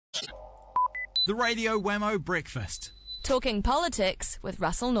The Radio Wammo Breakfast. Talking politics with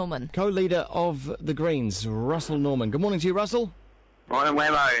Russell Norman. Co-leader of the Greens, Russell Norman. Good morning to you, Russell. Morning,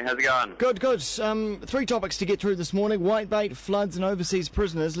 Wammo. How's it going? Good. Three topics to get through this morning. Whitebait, floods and overseas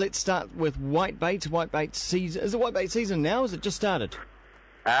prisoners. Let's start with Whitebait. Whitebait season. Is it Whitebait season now, or has it just started?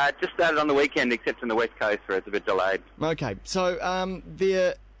 Just started on the weekend, except in the West Coast where it's a bit delayed. Okay, so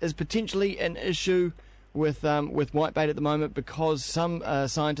there is potentially an issue with whitebait at the moment because some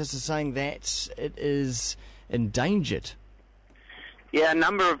scientists are saying that it is endangered. Yeah, a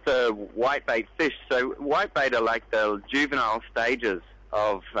number of the whitebait fish. So whitebait are like the juvenile stages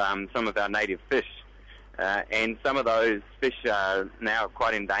of some of our native fish, and some of those fish are now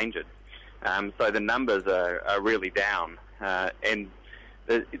quite endangered. So the numbers are really down, and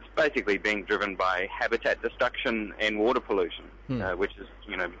it's basically being driven by habitat destruction and water pollution, which is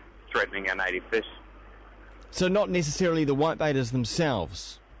threatening our native fish. So not necessarily the whitebaiters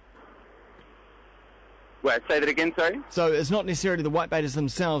themselves. Wait, say that again, sorry? So it's not necessarily the whitebaiters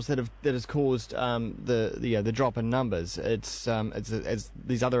themselves that has caused the drop in numbers. It's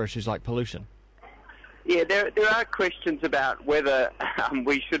these other issues like pollution. Yeah, there are questions about whether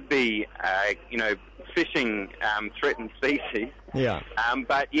we should be fishing threatened species. Yeah.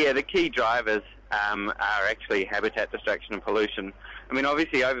 But yeah, the key drivers are actually habitat destruction and pollution. I mean,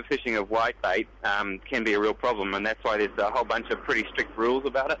 obviously, overfishing of whitebait can be a real problem, and that's why there's a whole bunch of pretty strict rules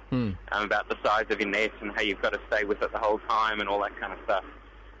about it, about the size of your net and how you've got to stay with it the whole time and all that kind of stuff.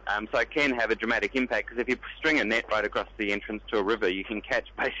 So it can have a dramatic impact, because if you string a net right across the entrance to a river, you can catch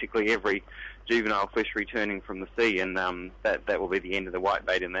basically every juvenile fish returning from the sea, and that will be the end of the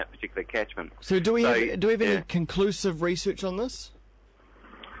whitebait in that particular catchment. So do we have any conclusive research on this?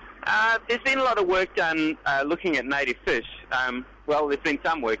 There's been a lot of work done looking at native fish. Well, there's been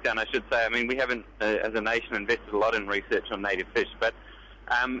some work done, I should say. I mean, we haven't, as a nation, invested a lot in research on native fish, but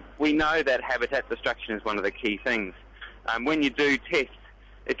we know that habitat destruction is one of the key things. When you do tests,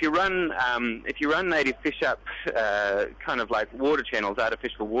 if you run native fish up kind of like water channels,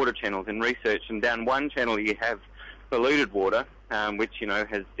 artificial water channels in research, and down one channel you have polluted water, which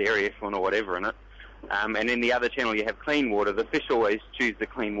has dairy effluent or whatever in it, and in the other channel you have clean water, the fish always choose the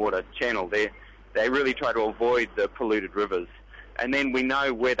clean water channel. They really try to avoid the polluted rivers. And then we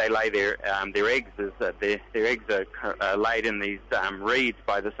know where they lay their eggs is that their eggs are laid in these reeds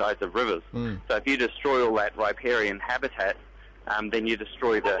by the sides of rivers. So if you destroy all that riparian habitat, then you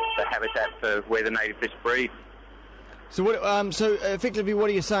destroy the habitat for where the native fish breed. So so effectively, what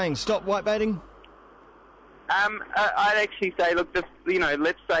are you saying? Stop whitebaiting? I'd actually say, look,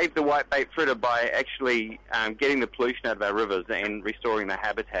 let's save the whitebait fritter by actually getting the pollution out of our rivers and restoring the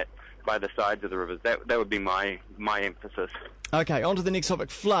habitat by the sides of the rivers. That would be my emphasis. Okay, on to the next topic,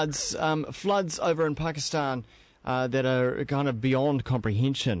 floods. Floods over in Pakistan that are kind of beyond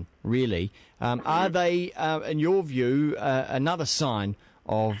comprehension, really. Are they, in your view, another sign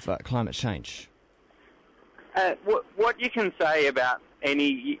of climate change? What you can say about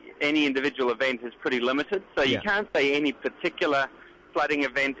any individual event is pretty limited, so you can't say any particular flooding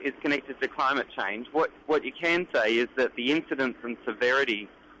event is connected to climate change. What you can say is that the incidence and severity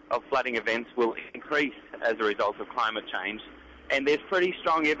of flooding events will increase as a result of climate change, and there's pretty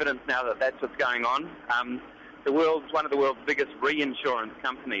strong evidence now that that's what's going on. One of the world's biggest reinsurance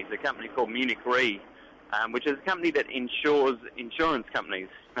companies, a company called Munich Re, which is a company that insures insurance companies.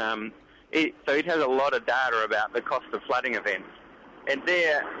 So it has a lot of data about the cost of flooding events. And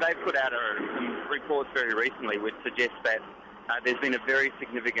they put out some reports very recently which suggest that there's been a very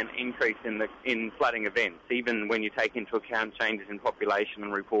significant increase in flooding events, even when you take into account changes in population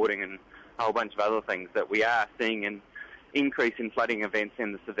and reporting and a whole bunch of other things, that we are seeing an increase in flooding events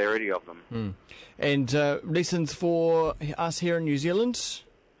and the severity of them. And lessons for us here in New Zealand?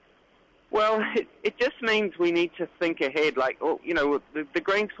 Well, it just means we need to think ahead. The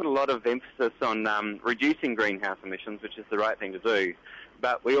Greens put a lot of emphasis on reducing greenhouse emissions, which is the right thing to do,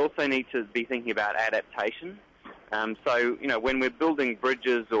 but we also need to be thinking about adaptation. So, when we're building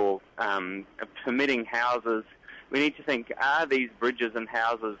bridges or permitting houses, we need to think, are these bridges and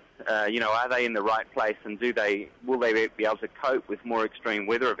houses, are they in the right place, and will they be able to cope with more extreme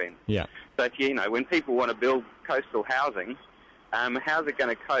weather events? Yeah. So, when people want to build coastal housing, how's it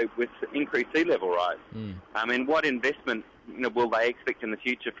going to cope with increased sea level rise? And what investment will they expect in the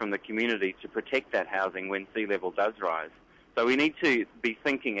future from the community to protect that housing when sea level does rise? So we need to be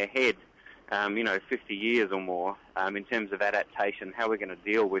thinking ahead, 50 years or more, in terms of adaptation, how we're going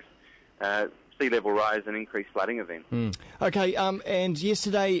to deal with sea level rise and increased flooding events. Okay, and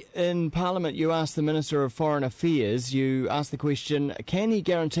yesterday in Parliament you asked the Minister of Foreign Affairs, you asked the question, can he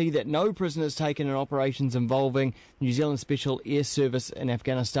guarantee that no prisoners taken in operations involving New Zealand Special Air Service in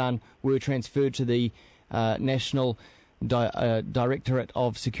Afghanistan were transferred to the National Directorate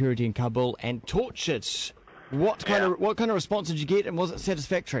of Security in Kabul and tortured? What kind of response did you get, and was it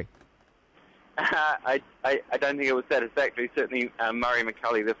satisfactory? I don't think it was satisfactory. Certainly, Murray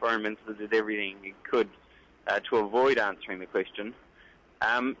McCully, the Foreign Minister, did everything he could to avoid answering the question.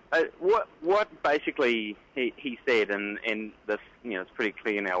 What basically he said, and this, it's pretty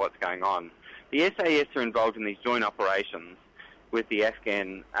clear now what's going on. The SAS are involved in these joint operations with the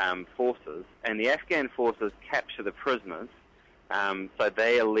Afghan forces, and the Afghan forces capture the prisoners, so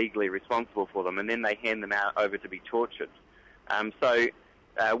they are legally responsible for them, and then they hand them out over to be tortured.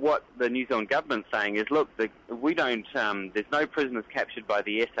 What the New Zealand government's saying is, look, we don't. There's no prisoners captured by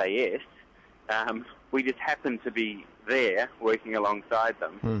the SAS. We just happen to be there working alongside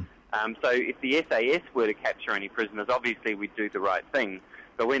them. So if the SAS were to capture any prisoners, obviously we'd do the right thing.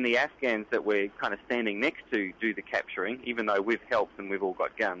 But when the Afghans that we're kind of standing next to do the capturing, even though we've helped and we've all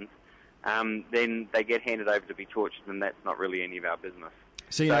got guns, then they get handed over to be tortured, and that's not really any of our business.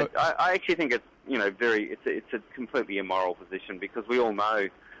 So I actually think it's it's a completely immoral position, because we all know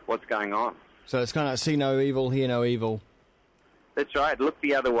what's going on. So it's kind of see no evil, hear no evil. That's right. Look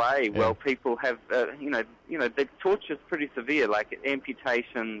the other way. Yeah. Well, people have the torture's pretty severe, like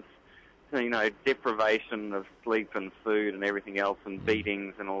amputations, deprivation of sleep and food and everything else, and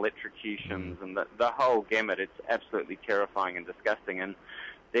beatings and electrocutions and the whole gamut. It's absolutely terrifying and disgusting, and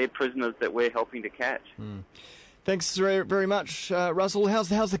they're prisoners that we're helping to catch. Thanks very much, Russell. How's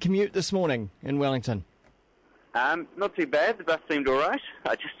the commute this morning in Wellington? Not too bad. The bus seemed all right.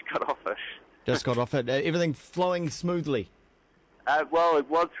 I just got off it. Just got off it. Everything flowing smoothly? Well, it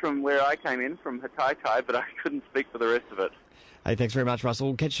was from where I came in, from Hataitai, but I couldn't speak for the rest of it. Hey, thanks very much, Russell.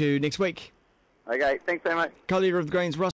 We'll catch you next week. Okay, thanks so much. Co-leader of the Greens, Russell.